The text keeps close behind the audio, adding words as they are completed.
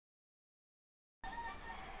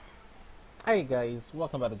Hi guys,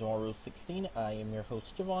 welcome back to Tomorrow 16. I am your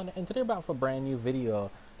host Javon, and today we're back for a brand new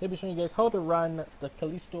video. I'll be showing you guys how to run the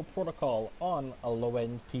Callisto protocol on a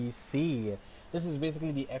low-end PC. This is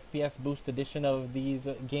basically the FPS boost edition of these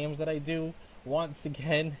games that I do. Once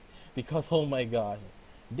again, because oh my gosh,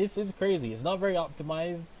 this is crazy. It's not very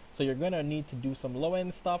optimized, so you're gonna need to do some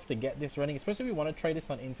low-end stuff to get this running, especially if you want to try this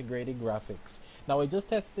on integrated graphics. Now I just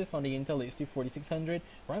tested this on the Intel HD 4600,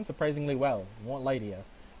 ran surprisingly well, won't lie to you.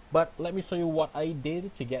 But let me show you what I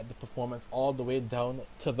did to get the performance all the way down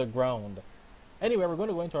to the ground. Anyway, we're going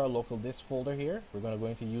to go into our local disk folder here. We're going to go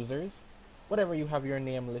into users, whatever you have your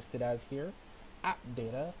name listed as here, app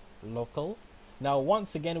data, local. Now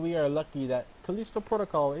once again, we are lucky that Callisto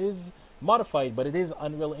protocol is modified, but it is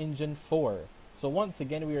Unreal Engine 4. So once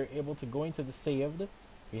again, we are able to go into the saved.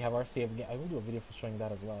 We have our save again. I will do a video for showing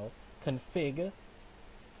that as well. Config.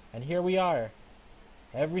 And here we are.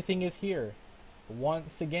 Everything is here.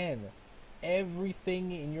 Once again,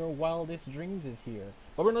 everything in your wildest dreams is here.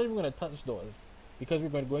 But we're not even going to touch those because we're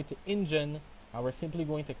going to go into engine and we're simply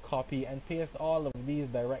going to copy and paste all of these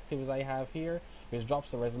directives I have here, which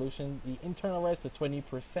drops the resolution, the internal res to 20%.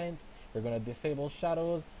 We're going to disable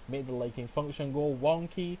shadows, make the lighting function go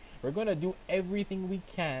wonky. We're going to do everything we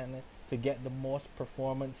can to get the most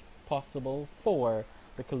performance possible for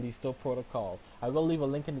the Callisto protocol. I will leave a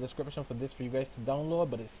link in the description for this for you guys to download,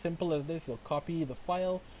 but it's simple as this. You'll copy the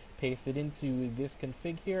file, paste it into this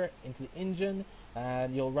config here, into the engine,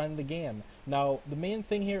 and you'll run the game. Now the main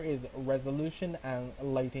thing here is resolution and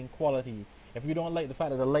lighting quality. If you don't like the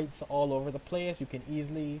fact that the lights are all over the place, you can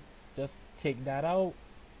easily just take that out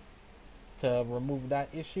to remove that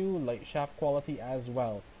issue. Light shaft quality as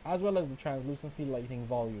well as the translucency, lighting,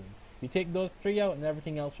 volume. You take those three out and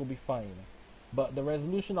everything else will be fine. But the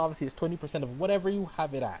resolution obviously is 20% of whatever you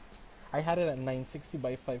have it at. I had it at 960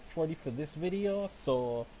 by 540 for this video,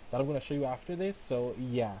 so that I'm going to show you after this. So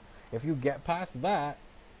yeah, if you get past that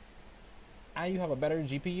and you have a better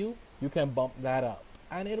GPU, you can bump that up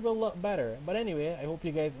and it will look better. But anyway, I hope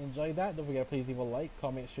you guys enjoyed that. Don't forget to please leave a like,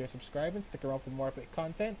 comment, share, subscribe, and stick around for more epic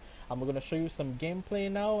content. I'm going to show you some gameplay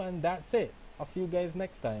now, and that's it. I'll see you guys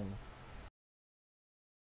next time.